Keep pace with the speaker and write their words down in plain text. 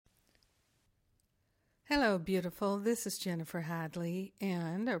Hello, beautiful. This is Jennifer Hadley,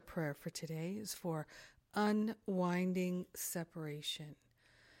 and our prayer for today is for unwinding separation.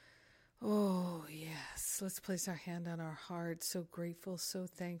 Oh, yes. Let's place our hand on our heart. So grateful, so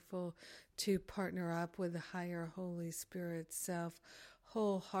thankful to partner up with the higher Holy Spirit self,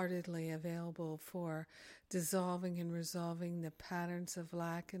 wholeheartedly available for dissolving and resolving the patterns of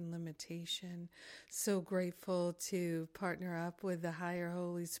lack and limitation. So grateful to partner up with the higher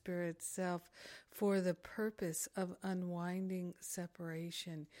Holy Spirit self for the purpose of unwinding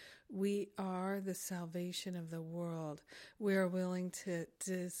separation. We are the salvation of the world. We are willing to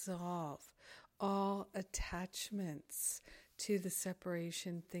dissolve all attachments to the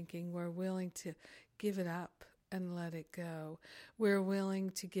separation thinking. We're willing to give it up and let it go. We're willing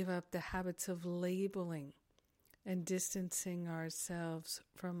to give up the habits of labeling and distancing ourselves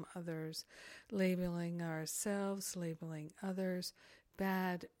from others, labeling ourselves, labeling others,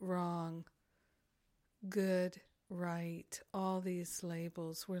 bad, wrong, good, right, all these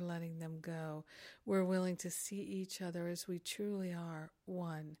labels, we're letting them go. We're willing to see each other as we truly are,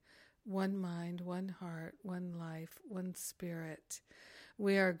 one mind, one heart, one life, one spirit.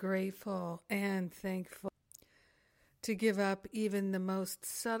 We are grateful and thankful to give up even the most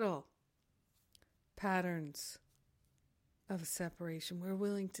subtle patterns of separation. We're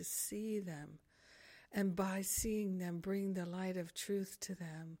willing to see them, and by seeing them, bring the light of truth to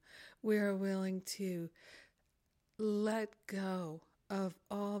them. We are willing to let go of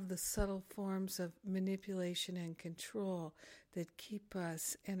all the subtle forms of manipulation and control that keep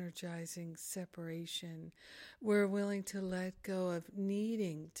us energizing separation. We're willing to let go of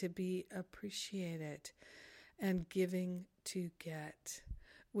needing to be appreciated and giving to get.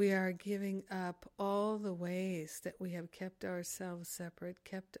 We are giving up all the ways that we have kept ourselves separate,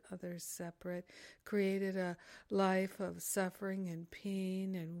 kept others separate, created a life of suffering and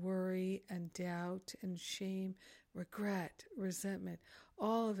pain and worry and doubt and shame, regret, resentment.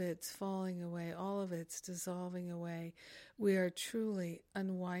 All of it's falling away. All of it's dissolving away. We are truly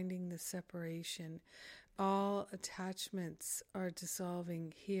unwinding the separation. All attachments are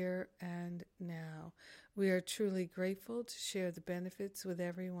dissolving here and now. We are truly grateful to share the benefits with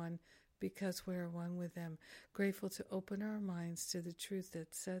everyone because we are one with them. Grateful to open our minds to the truth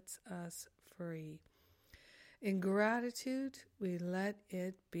that sets us free. In gratitude, we let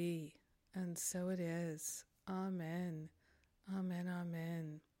it be. And so it is. Amen. Amen.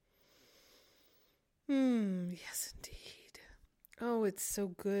 Amen. Yes, indeed. Oh, it's so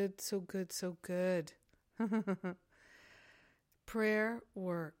good, so good, so good. Prayer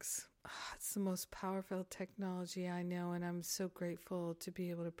works. It's the most powerful technology I know, and I'm so grateful to be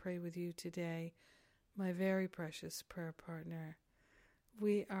able to pray with you today, my very precious prayer partner.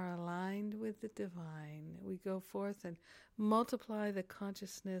 We are aligned with the divine. We go forth and multiply the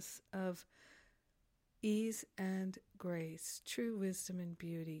consciousness of ease and grace, true wisdom and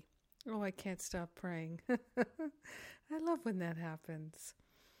beauty. Oh, I can't stop praying. I love when that happens.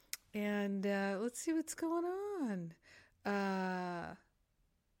 And let's see what's going on.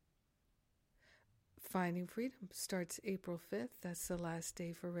 Finding Freedom starts April 5th. That's the last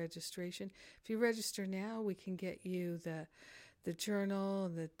day for registration. If you register now, we can get you the journal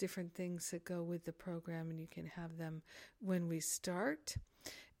and the different things that go with the program, and you can have them when we start.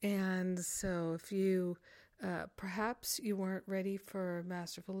 And so if you perhaps you weren't ready for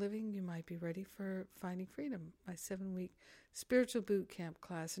Masterful Living, you might be ready for Finding Freedom, my 7-week spiritual boot camp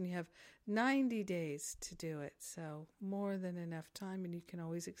class, and you have 90 days to do it. So more than enough time, and you can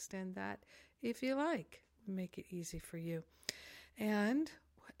always extend that if you like. Make it easy for you. And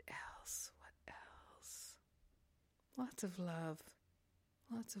what else? What else? Lots of love.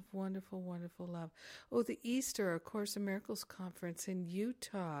 Lots of wonderful, wonderful love. Oh, the Easter, A Course in Miracles conference in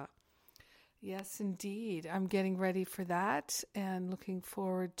Utah. Yes, indeed. I'm getting ready for that and looking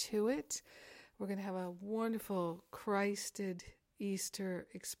forward to it. We're going to have a wonderful Christed Easter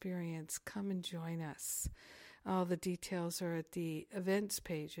experience. Come and join us. All the details are at the events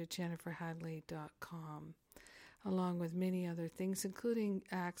page at jenniferhadley.com, along with many other things, including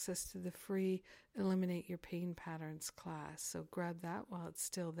access to the free Eliminate Your Pain Patterns class. So grab that while it's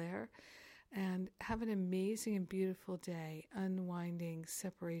still there. And have an amazing and beautiful day, unwinding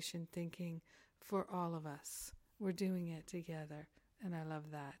separation thinking for all of us. We're doing it together, and I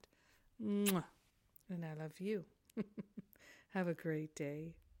love that. Mwah. And I love you. Have a great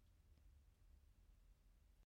day.